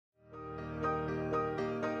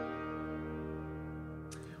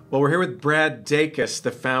Well, we're here with Brad Dacus,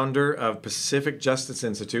 the founder of Pacific Justice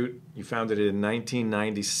Institute. You founded it in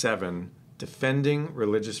 1997, defending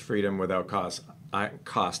religious freedom without cost.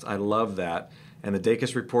 I love that. And the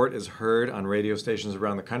Dacus Report is heard on radio stations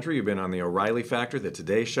around the country. You've been on the O'Reilly Factor, the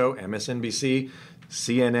Today Show, MSNBC,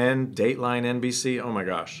 CNN, Dateline NBC. Oh my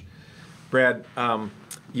gosh. Brad,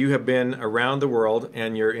 you have been around the world,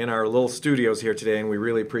 and you're in our little studios here today, and we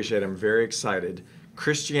really appreciate it. I'm very excited.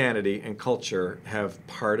 Christianity and culture have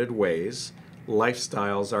parted ways.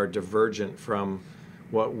 Lifestyles are divergent from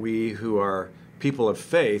what we who are people of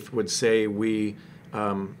faith would say we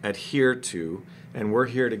adhere to. And we're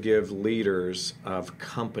here to give leaders of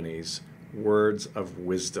companies words of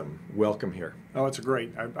wisdom. Welcome here. Oh, it's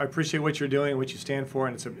great. I appreciate what you're doing and what you stand for,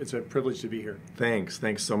 and it's a privilege to be here. Thanks.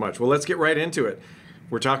 Thanks so much. Well, let's get right into it.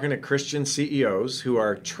 We're talking to Christian CEOs who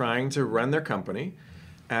are trying to run their company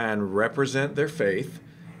and represent their faith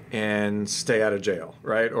and stay out of jail,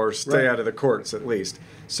 right? Or stay out of the courts at least.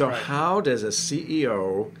 So how does a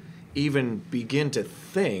CEO even begin to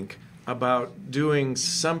think about doing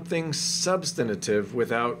something substantive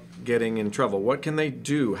without getting in trouble? What can they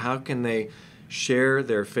do? How can they share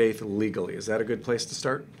their faith legally? Is that a good place to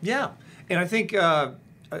start? Yeah. And I think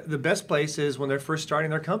the best place is when they're first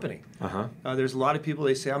starting their company. There's a lot of people,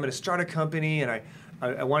 they say, I'm going to start a company and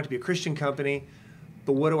I want it to be a Christian company,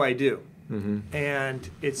 but what do I do? And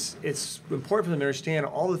it's important for them to understand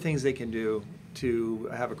all the things they can do to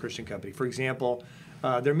have a Christian company. For example,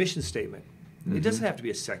 their mission statement. It doesn't have to be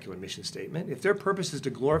a secular mission statement. If their purpose is to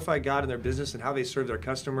glorify God in their business and how they serve their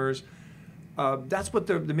customers, that's what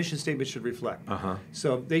the mission statement should reflect.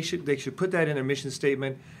 So they should put that in their mission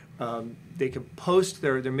statement. They can post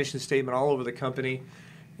their mission statement all over the company,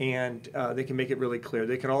 and they can make it really clear.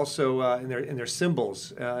 They can also in their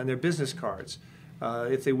symbols and their business cards.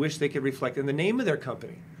 If they wish, they could reflect in the name of their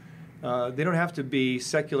company. They don't have to be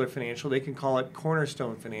secular financial. They can call it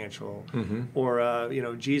Cornerstone Financial, or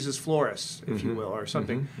Jesus Florist, if you will, or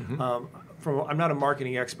something. I'm not a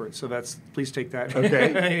marketing expert, so please take that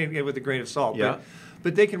with a grain of salt.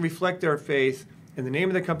 But they can reflect their faith in the name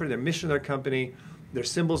of their company, their mission of their company, their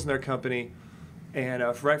symbols in their company, and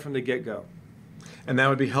right from the get-go. And that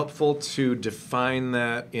would be helpful to define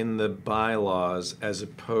that in the bylaws as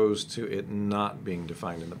opposed to it not being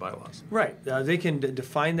defined in the bylaws. Right. They can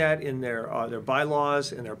define that in their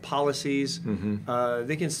bylaws and their policies.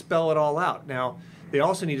 They can spell it all out. Now, they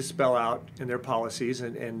also need to spell out in their policies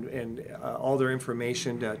and all their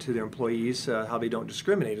information to their employees, how they don't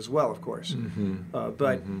discriminate as well, of course.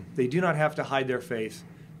 But they do not have to hide their faith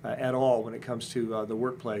at all when it comes to the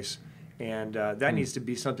workplace. And that needs to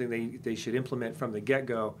be something they should implement from the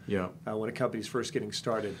get-go when a company's first getting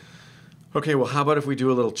started. Okay, well, how about if we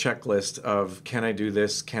do a little checklist of can I do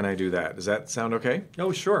this, can I do that? Does that sound okay?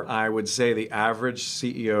 Oh, sure. I would say the average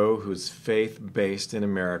CEO who's faith-based in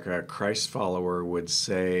America, a Christ follower, would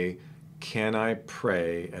say, can I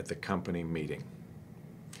pray at the company meeting?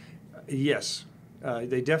 Yes,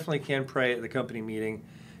 they definitely can pray at the company meeting.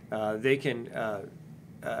 They can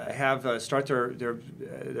start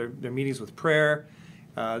their meetings with prayer.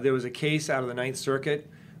 There was a case out of the Ninth Circuit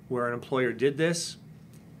where an employer did this,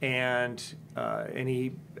 and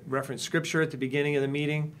he referenced scripture at the beginning of the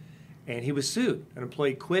meeting, and he was sued. An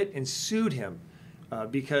employee quit and sued him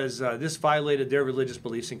because this violated their religious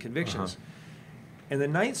beliefs and convictions. And the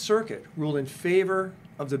Ninth Circuit ruled in favor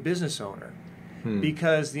of the business owner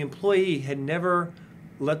because the employee had never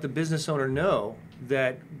let the business owner know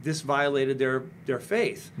that this violated their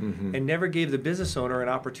faith and never gave the business owner an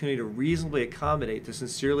opportunity to reasonably accommodate the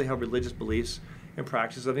sincerely held religious beliefs and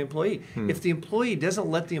practices of the employee. If the employee doesn't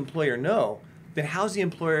let the employer know, then how's the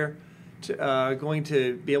employer going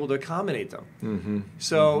to be able to accommodate them?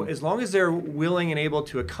 So as long as they're willing and able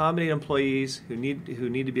to accommodate employees who need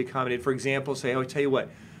to be accommodated, for example, say, oh, tell you what,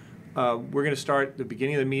 we're going to start the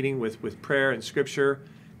beginning of the meeting with prayer and scripture.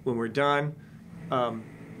 When we're done,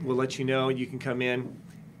 we'll let you know. You can come in.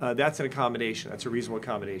 That's an accommodation. That's a reasonable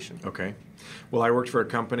accommodation. Okay. Well, I worked for a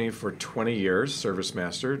company for 20 years,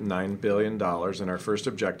 ServiceMaster, $9 billion, and our first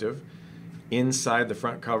objective, inside the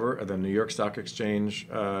front cover of the New York Stock Exchange,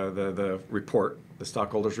 the report, the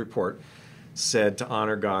stockholders report, said to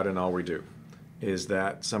honor God in all we do. Is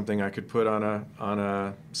that something I could put on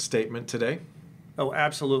a statement today? Oh,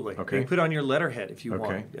 absolutely. Okay. You can put it on your letterhead if you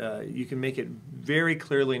want. You can make it very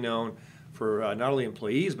clearly known for not only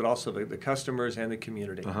employees, but also the customers and the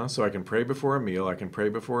community. So I can pray before a meal, I can pray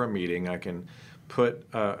before a meeting, I can put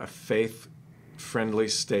a faith-friendly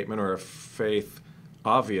statement or a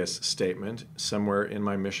faith-obvious statement somewhere in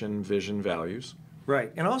my mission, vision, values.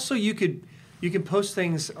 Right. And also you could You can post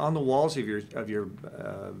things on the walls of your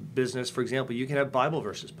business. For example, you can have Bible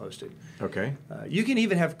verses posted. Okay. You can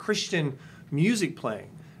even have Christian music playing.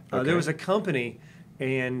 Okay. There was a company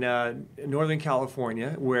in Northern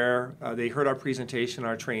California where they heard our presentation,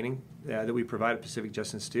 our training that we provide at Pacific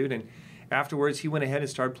Justice Institute, and afterwards he went ahead and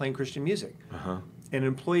started playing Christian music. Uh-huh. And an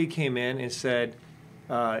employee came in and said,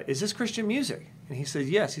 is this Christian music? And he said,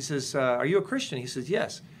 yes. He says, are you a Christian? He says,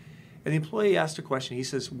 yes. And the employee asked a question. He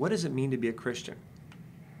says, what does it mean to be a Christian?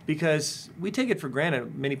 Because we take it for granted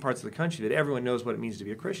in many parts of the country that everyone knows what it means to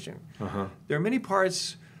be a Christian. Uh-huh. There are many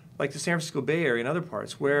parts, like the San Francisco Bay Area and other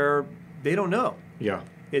parts, where they don't know. Yeah.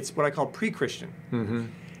 It's what I call pre-Christian. Mm-hmm.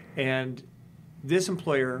 And this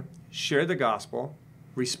employer shared the gospel,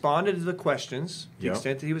 responded to the questions, to the Yep.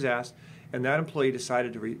 extent that he was asked, and that employee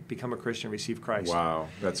decided to become a Christian and receive Christ. Wow,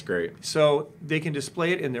 that's great. So they can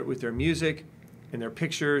display it with their music, in their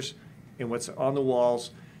pictures, and what's on the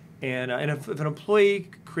walls. And if an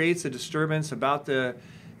employee creates a disturbance about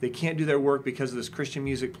they can't do their work because of this Christian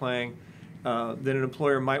music playing, then an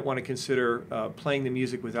employer might want to consider playing the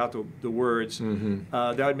music without the words. Mm-hmm.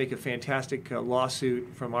 That would make a fantastic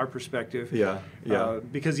lawsuit from our perspective. Yeah, yeah.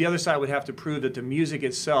 Because the other side would have to prove that the music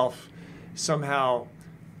itself somehow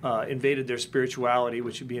invaded their spirituality,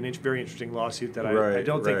 which would be a very interesting lawsuit that I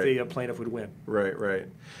don't think the plaintiff would win. Right, right.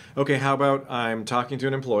 Okay, how about I'm talking to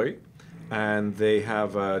an employee and they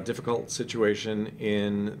have a difficult situation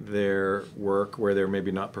in their work where they're maybe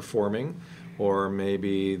not performing, or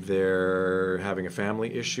maybe they're having a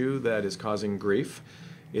family issue that is causing grief.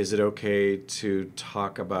 Is it okay to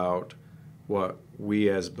talk about what we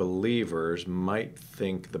as believers might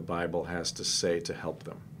think the Bible has to say to help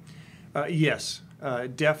them? Yes,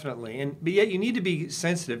 definitely. But yet you need to be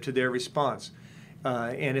sensitive to their response.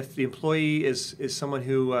 And if the employee is someone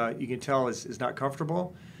who you can tell is not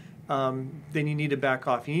comfortable, then you need to back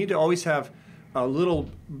off. You need to always have little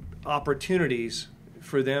opportunities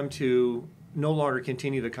for them to no longer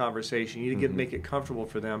continue the conversation. You need to make it comfortable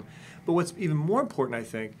for them. But what's even more important, I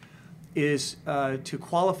think, is to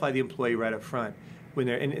qualify the employee right up front.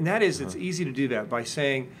 And that is, it's easy to do that by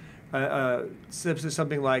saying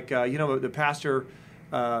something like, the pastor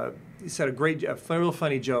said a real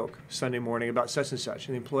funny joke Sunday morning about such and such.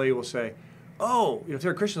 And the employee will say, oh, if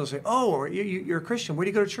they're a Christian, they'll say, oh, you're a Christian. Where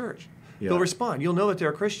do you go to church? Yeah. They'll respond. You'll know that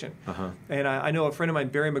they're a Christian. Uh-huh. And I know a friend of mine,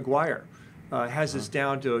 Barry McGuire, has this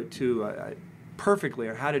down to perfectly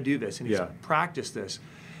on how to do this, and he's practiced this.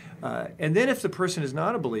 And then if the person is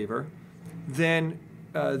not a believer, then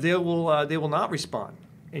they will not respond.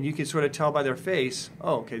 And you can sort of tell by their face,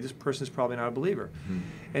 oh, okay, this person is probably not a believer. Mm-hmm.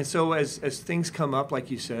 And so as things come up,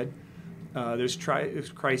 like you said, there's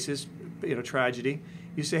crisis, tragedy.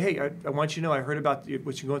 You say, hey, I want you to know I heard about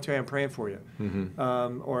what you're going through. I'm praying for you.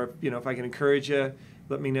 Mm-hmm. Or if I can encourage you,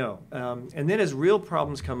 let me know. And then as real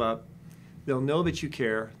problems come up, they'll know that you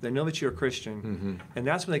care. They know that you're a Christian, and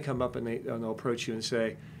that's when they come up and they'll approach you and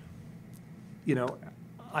say,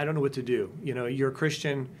 I don't know what to do. You're a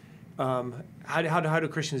Christian. How do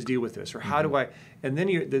Christians deal with this? Or how do I? And then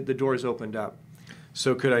the door is opened up.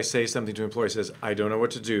 So could I say something to an employee who says, I don't know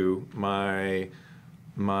what to do. My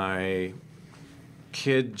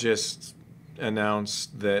kid just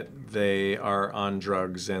announced that they are on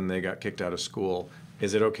drugs and they got kicked out of school.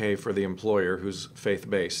 Is it okay for the employer who's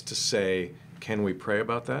faith-based to say, can we pray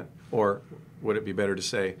about that? Or would it be better to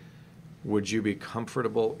say, would you be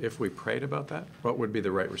comfortable if we prayed about that? What would be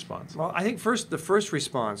the right response? Well, I think the first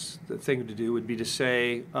response, the thing to do would be to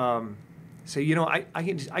say, I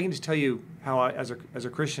can just tell you how as a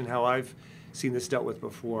Christian, how I've seen this dealt with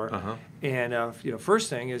before. Uh-huh. And first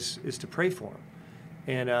thing is to pray for him.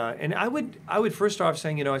 And I would first start off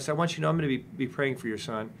saying, I said, I want you to know I'm going to be praying for your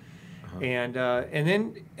son. Uh-huh. And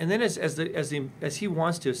then as he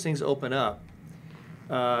wants to, as things open up,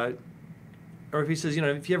 or if he says,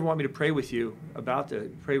 if you ever want me to pray with you about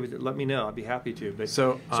let me know. I'd be happy to. But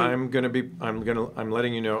I'm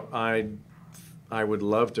letting you know I would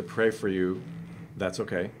love to pray for you. That's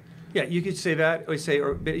okay. Yeah, you could say that.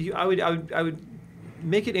 I would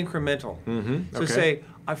make it incremental. Mm-hmm. So okay.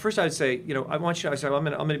 First I would say, I want you. I said, I'm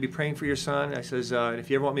going to be praying for your son. I says, and if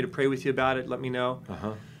you ever want me to pray with you about it, let me know.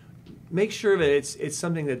 Uh-huh. Make sure that it's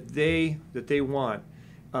something that they want,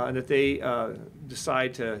 and that they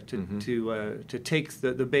decide to take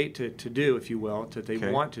the bait to do, if you will, that they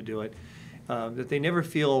want to do it. That they never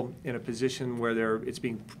feel in a position where it's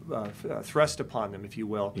being thrust upon them, if you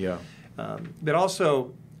will. Yeah. But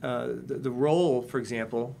also the role, for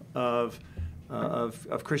example, of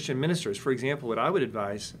Christian ministers. For example, what I would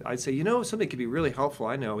advise, I'd say, something that could be really helpful.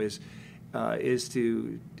 I know is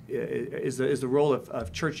to is the role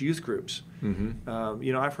of church youth groups. You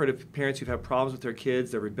know, I've heard of parents who've had problems with their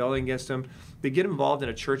kids, they're rebelling against them. They get involved in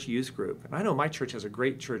a church youth group. And I know my church has a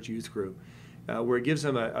great church youth group where it gives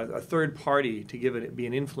them a third party to be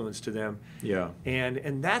an influence to them. Yeah.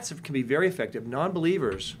 And that can be very effective.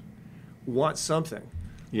 Non-believers want something.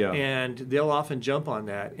 Yeah. And they'll often jump on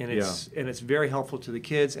that. And it's very helpful to the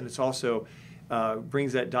kids, and it's also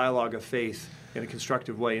brings that dialogue of faith in a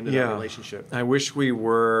constructive way into that relationship. I wish we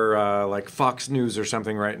were like Fox News or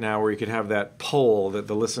something right now where you could have that poll that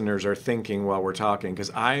the listeners are thinking while we're talking.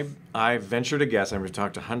 Because I venture to guess, I've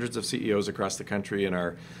talked to hundreds of CEOs across the country in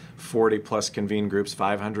our 40-plus convened groups,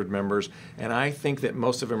 500 members, and I think that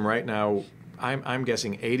most of them right now, I'm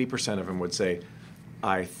guessing 80% of them would say,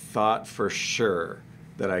 I thought for sure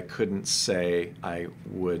that I couldn't say I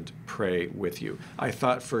would pray with you. I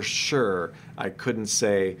thought for sure I couldn't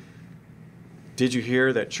say, did you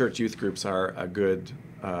hear that church youth groups are a good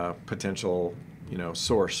potential,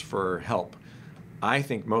 source for help? I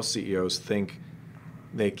think most CEOs think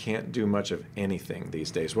they can't do much of anything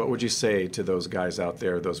these days. What would you say to those guys out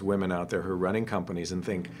there, those women out there who are running companies and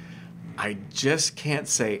think, I just can't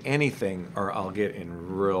say anything or I'll get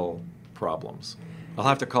in real problems? I'll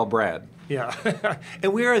have to call Brad. Yeah,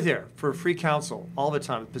 and we are there for free counsel all the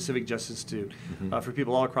time at Pacific Justice Institute for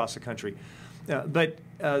people all across the country. But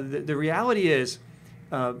the reality is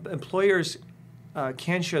employers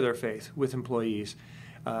can share their faith with employees.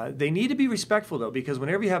 They need to be respectful, though, because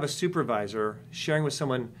whenever you have a supervisor sharing with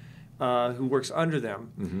someone who works under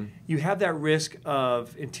them, you have that risk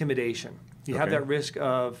of intimidation. You have that risk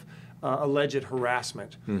of alleged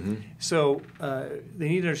harassment. So they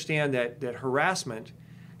need to understand that harassment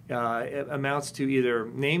amounts to either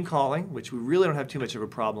name calling, which we really don't have too much of a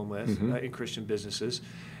problem with in Christian businesses.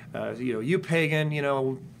 You pagan,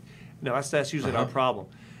 no, that's usually not a problem,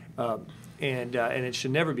 and it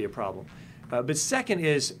should never be a problem. But second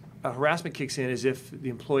is harassment kicks in is if the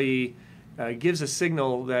employee gives a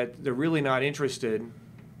signal that they're really not interested,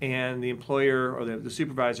 and the employer or the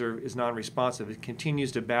supervisor is non-responsive. It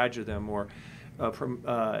continues to badger them or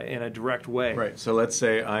in a direct way. Right. So let's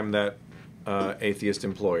say I'm that atheist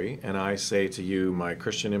employee, and I say to you, my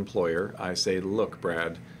Christian employer, I say, look,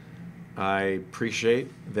 Brad, I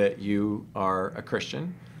appreciate that you are a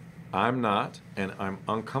Christian. I'm not, and I'm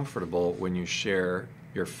uncomfortable when you share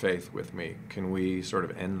your faith with me. Can we sort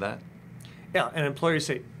of end that? Yeah, and employers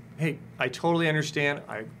say, hey, I totally understand.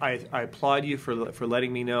 I applaud you for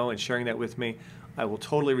letting me know and sharing that with me. I will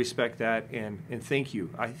totally respect that, and thank you.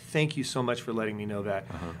 I thank you so much for letting me know that,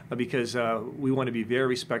 because we want to be very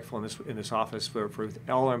respectful in this office for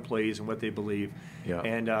all our employees and what they believe,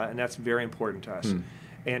 and that's very important to us.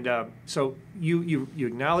 And so you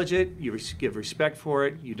acknowledge it, you give respect for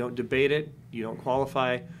it, you don't debate it, you don't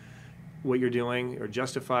qualify what you're doing or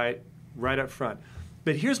justify it right up front.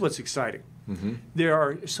 But here's what's exciting. There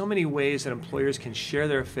are so many ways that employers can share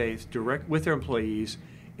their faith direct with their employees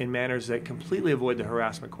in manners that completely avoid the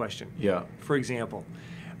harassment question. Yeah. For example,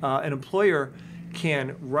 an employer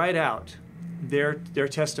can write out their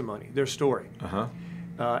testimony, their story,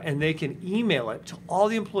 and they can email it to all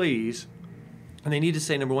the employees. And they need to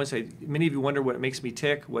say, number one, many of you wonder what makes me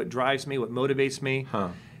tick, what drives me, what motivates me.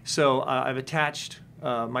 So I've attached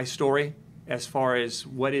my story as far as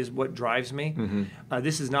what drives me.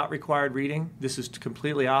 This is not required reading. This is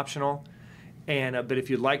completely optional. And but if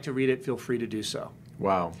you'd like to read it, feel free to do so.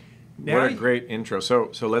 Wow. What a great intro. So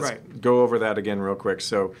let's go over that again real quick.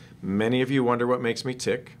 So many of you wonder what makes me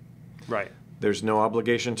tick. Right. There's no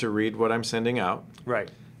obligation to read what I'm sending out. Right.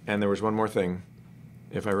 And there was one more thing,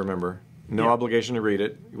 if I remember. No obligation to read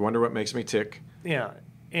it. You wonder what makes me tick. Yeah.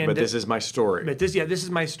 But this is my story. But this is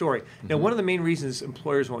my story. Now, one of the main reasons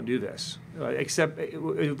employers won't do this, except,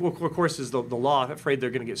 of course, is the law. I'm afraid they're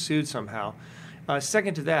going to get sued somehow.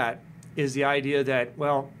 Second to that is the idea that,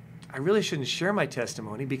 well, I really shouldn't share my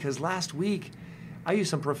testimony because last week I used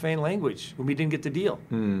some profane language when we didn't get the deal.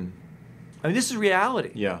 I mean, this is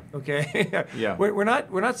reality. Yeah. Okay. Yeah. We're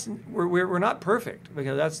not perfect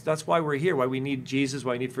because that's why we're here. Why we need Jesus.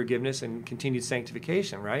 Why we need forgiveness and continued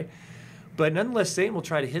sanctification. Right. But nonetheless, Satan will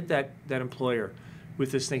try to hit that employer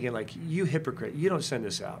with this thinking like, you hypocrite, you don't send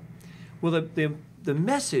this out. Well, the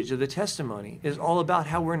message of the testimony is all about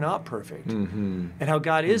how we're not perfect and how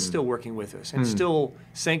God is still working with us and still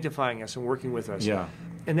sanctifying us and working with us. Yeah.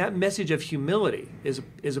 And that message of humility is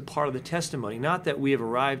a part of the testimony, not that we have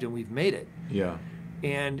arrived and we've made it. Yeah.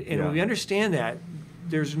 And when we understand that,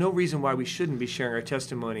 there's no reason why we shouldn't be sharing our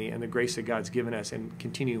testimony and the grace that God's given us and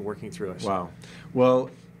continue working through us. Wow. Well,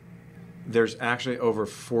 there's actually over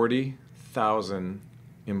 40,000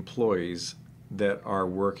 employees that are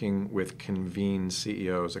working with Convene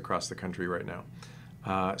CEOs across the country right now.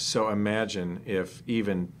 So imagine if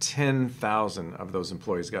even 10,000 of those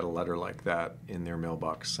employees got a letter like that in their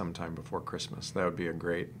mailbox sometime before Christmas. That'd be a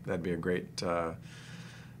great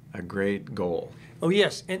goal. Oh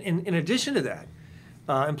yes, and in addition to that,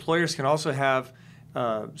 employers can also have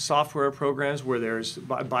software programs where there's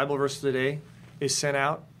Bible verse of the day is sent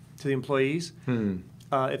out to the employees.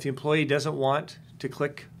 If the employee doesn't want to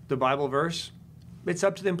click the Bible verse, it's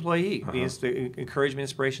up to the employee. It's the encouragement,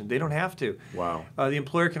 inspiration. They don't have to. Wow. The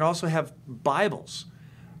employer can also have Bibles,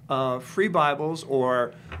 free Bibles,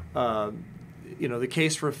 or the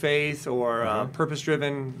Case for Faith, or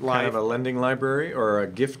Purpose-Driven Life. Kind of a lending library or a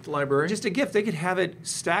gift library? Just a gift. They could have it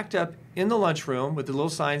stacked up in the lunchroom with a little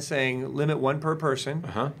sign saying limit one per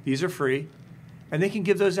person. These are free. And they can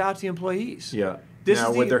give those out to the employees. Yeah.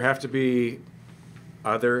 Now, would there have to be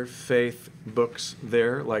other faith books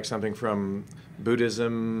there, like something from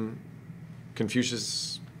Buddhism,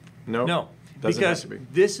 Confucius? No, because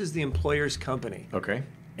this is the employer's company. Okay.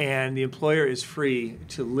 And the employer is free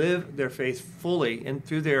to live their faith fully and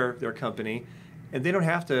through their company, and they don't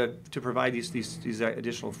have to provide these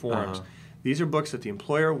additional forms. These are books that the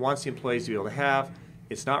employer wants the employees to be able to have.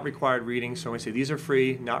 It's not required reading, so when we say these are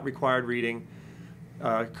free, not required reading,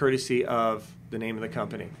 courtesy of the name of the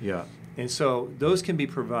company. Yeah. And so those can be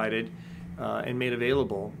provided and made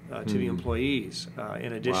available to the employees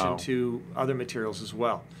in addition to other materials as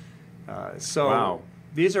well.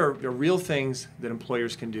 These are real things that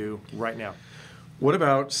employers can do right now. What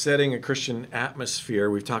about setting a Christian atmosphere?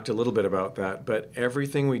 We've talked a little bit about that, but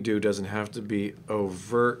everything we do doesn't have to be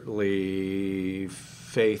overtly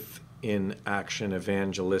faith in action,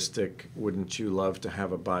 evangelistic. Wouldn't you love to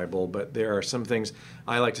have a Bible? But there are some things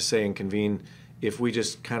I like to say in Convene. If we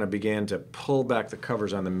just kind of began to pull back the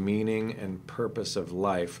covers on the meaning and purpose of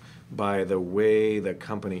life by the way the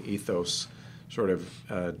company ethos sort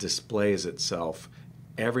of displays itself,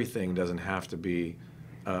 everything doesn't have to be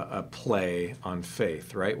a play on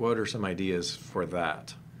faith, right? What are some ideas for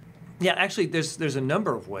that? Yeah, actually, there's a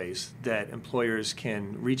number of ways that employers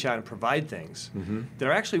can reach out and provide things that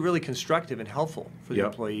are actually really constructive and helpful for the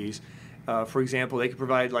employees. For example, they could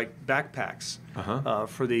provide like backpacks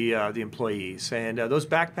for the employees, and those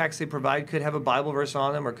backpacks they provide could have a Bible verse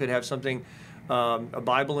on them, or could have something, a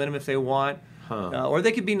Bible in them if they want, or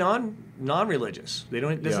they could be non-religious. They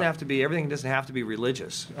don't. It doesn't have to be. Everything doesn't have to be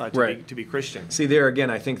religious to be Christian. See, there again,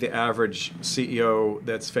 I think the average CEO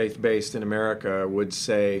that's faith-based in America would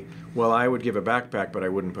say, "Well, I would give a backpack, but I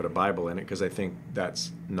wouldn't put a Bible in it because I think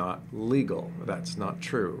that's not legal. That's not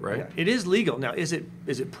true, right?" Yeah, it is legal. Now, is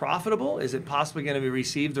it profitable? Is it possibly going to be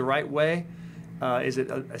received the right way? Is it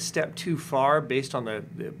a step too far based on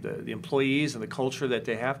the employees and the culture that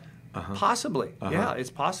they have? Possibly. Yeah,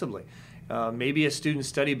 it's possibly. Maybe a student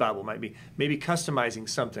study Bible might be maybe customizing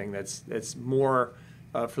something that's more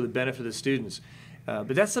for the benefit of the students.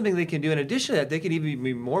 But that's something they can do. In addition to that, they could even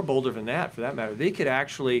be more bolder than that, for that matter. They could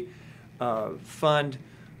actually fund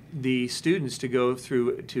the students to go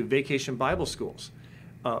to vacation Bible schools.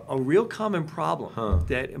 A real common problem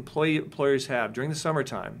that employers have during the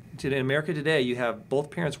summertime. In America today, you have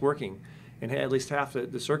both parents working in at least half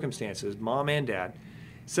the circumstances, mom and dad.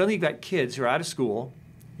 Suddenly you've got kids who are out of school,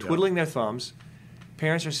 twiddling their thumbs.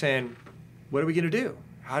 Parents are saying, what are we going to do?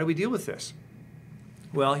 How do we deal with this?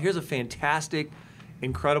 Well, here's a fantastic,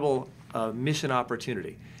 incredible mission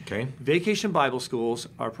opportunity. Okay. Vacation Bible schools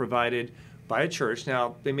are provided by a church.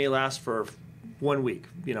 Now, they may last for 1 week,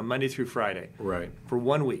 Monday through Friday. Right. For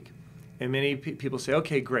 1 week. And many people say,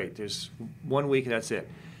 okay, great, there's 1 week and that's it.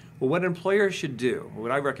 Well, what an employer should do,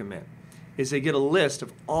 what I recommend, is they get a list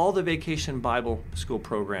of all the Vacation Bible School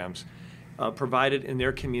programs provided in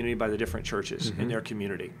their community by the different churches in their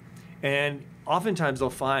community. And oftentimes they'll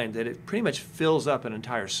find that it pretty much fills up an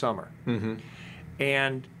entire summer.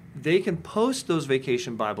 And they can post those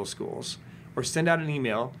Vacation Bible Schools or send out an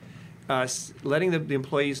email letting the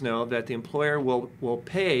employees know that the employer will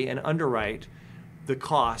pay and underwrite the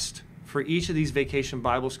cost for each of these Vacation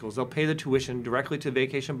Bible Schools. They'll pay the tuition directly to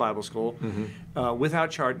Vacation Bible School without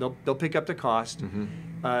charge. They'll pick up the cost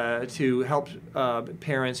to help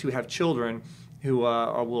parents who have children who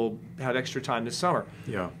will have extra time this summer.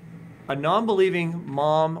 Yeah. A non-believing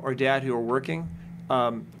mom or dad who are working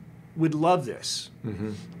would love this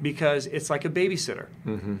because it's like a babysitter.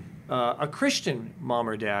 A Christian mom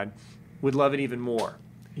or dad would love it even more.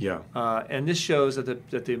 Yeah. And this shows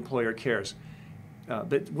that the employer cares.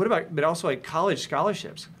 But also like college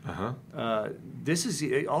scholarships. This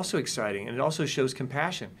is also exciting, and it also shows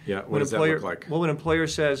compassion. Yeah. What does that look like? Well, when an employer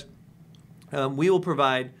says, we will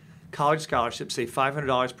provide college scholarships, say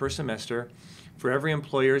 $500 per semester, for every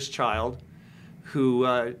employer's child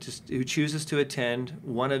who chooses to attend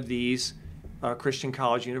one of these Christian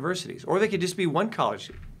college universities. Or they could just be one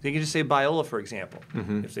college. They can just say Biola, for example,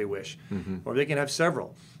 if they wish. Or they can have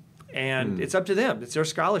several. And it's up to them. It's their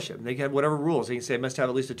scholarship. They can have whatever rules. They can say it must have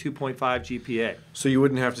at least a 2.5 GPA. So you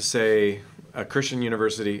wouldn't have to say a Christian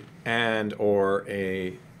university and or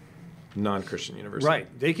a non-Christian university.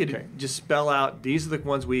 Right. They could just spell out, these are the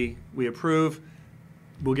ones we approve.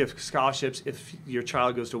 We'll give scholarships if your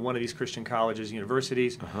child goes to one of these Christian colleges,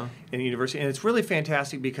 universities, and university. And it's really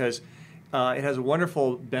fantastic because it has a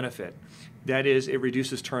wonderful benefit. That is, it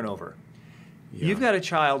reduces turnover. Yeah. You've got a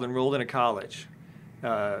child enrolled in a college,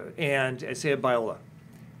 and say at Biola,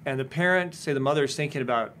 and the parent, say the mother, is thinking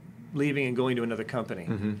about leaving and going to another company.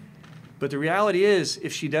 But the reality is,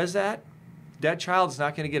 if she does that, that child's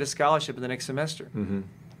not going to get a scholarship in the next semester.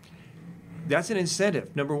 That's an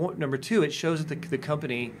incentive. Number one. Number two, it shows that the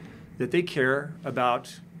company that they care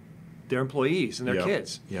about their employees and their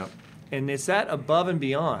kids. And it's that above and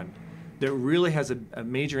beyond that really has a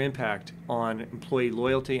major impact on employee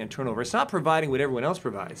loyalty and turnover. It's not providing what everyone else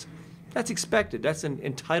provides. That's expected. That's an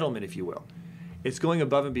entitlement, if you will. It's going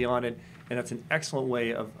above and beyond it, and that's an excellent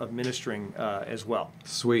way of ministering as well.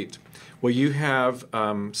 Sweet. Well, you have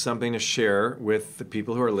something to share with the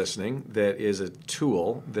people who are listening that is a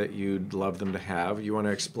tool that you'd love them to have. You want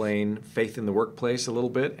to explain Faith in the Workplace a little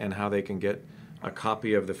bit and how they can get a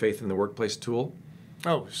copy of the Faith in the Workplace tool?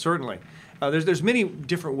 Oh, certainly. There's many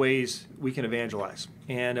different ways we can evangelize,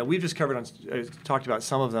 and we've just talked about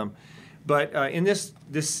some of them. But in this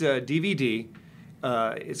DVD,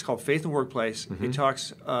 it's called Faith in the Workplace. It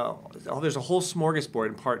talks. There's a whole smorgasbord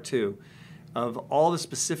in part 2 of all the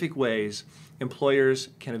specific ways employers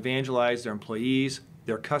can evangelize their employees,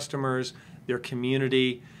 their customers, their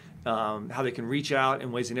community, how they can reach out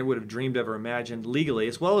in ways they never would have dreamed of or imagined legally,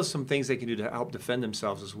 as well as some things they can do to help defend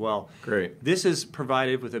themselves as well. Great. This is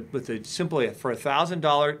provided with simply for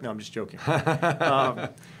 $1,000. No, I'm just joking.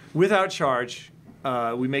 Without charge,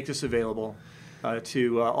 we make this available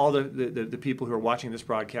to all the people who are watching this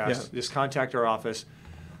broadcast. Just contact our office.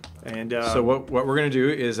 And so what we're going to do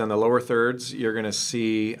is on the lower thirds, you're going to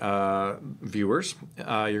see viewers.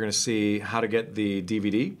 You're going to see how to get the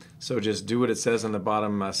DVD. So just do what it says on the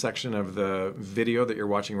bottom section of the video that you're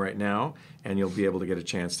watching right now, and you'll be able to get a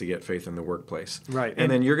chance to get Faith in the Workplace. Right.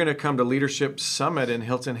 And then you're going to come to Leadership Summit in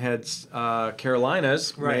Hilton Head,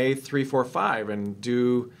 Carolinas, May 3, 4, 5, and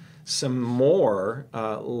do some more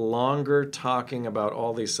longer talking about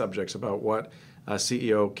all these subjects, about what a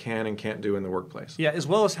CEO can and can't do in the workplace. Yeah, as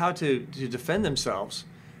well as how to defend themselves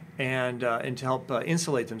and to help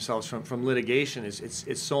insulate themselves from litigation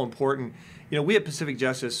it's so important. You know, we at Pacific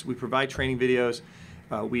Justice, we provide training videos.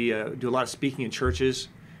 We do a lot of speaking in churches,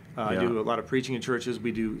 do a lot of preaching in churches.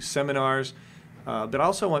 We do seminars. But I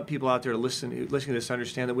also want people out there listening to this to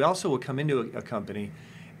understand that we also will come into a company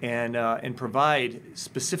and provide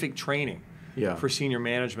specific training for senior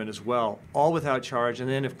management as well, all without charge. And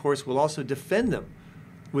then, of course, we'll also defend them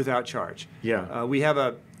without charge. We have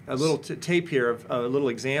a little tape here of a little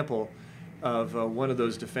example of one of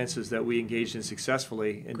those defenses that we engaged in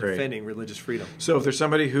successfully in defending religious freedom. So if there's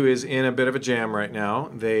somebody who is in a bit of a jam right now,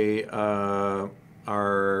 they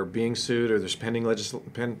are being sued or there's pending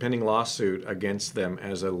lawsuit against them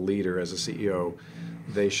as a leader, as a CEO,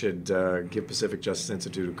 they should give Pacific Justice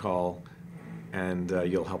Institute a call, and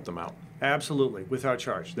you'll help them out. Absolutely, without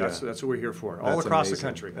charge. That's what we're here for, all across the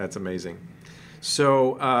country. That's amazing.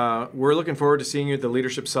 So we're looking forward to seeing you at the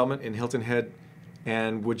Leadership Summit in Hilton Head.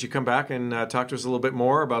 And would you come back and talk to us a little bit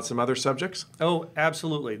more about some other subjects? Oh,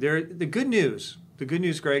 absolutely. The good news,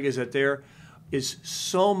 Greg, is that there is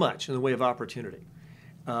so much in the way of opportunity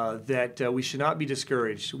that we should not be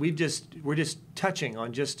discouraged. We're just touching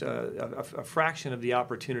on just a fraction of the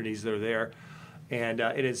opportunities that are there. And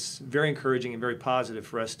it is very encouraging and very positive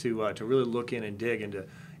for us to really look in and dig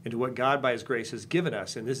into what God, by His grace, has given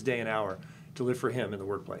us in this day and hour to live for Him in the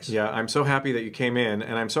workplace. Yeah, I'm so happy that you came in,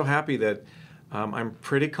 and I'm so happy that I'm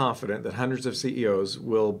pretty confident that hundreds of CEOs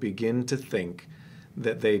will begin to think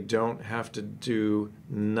that they don't have to do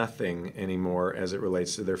nothing anymore as it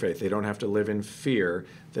relates to their faith. They don't have to live in fear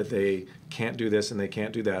that they can't do this and they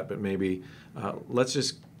can't do that, but maybe let's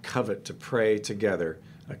just covet to pray together,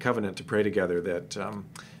 a covenant to pray together that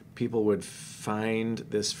people would find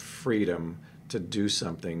this freedom to do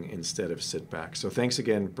something instead of sit back. So thanks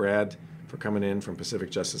again, Brad, for coming in from Pacific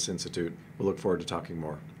Justice Institute. We'll look forward to talking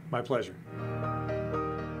more. My pleasure.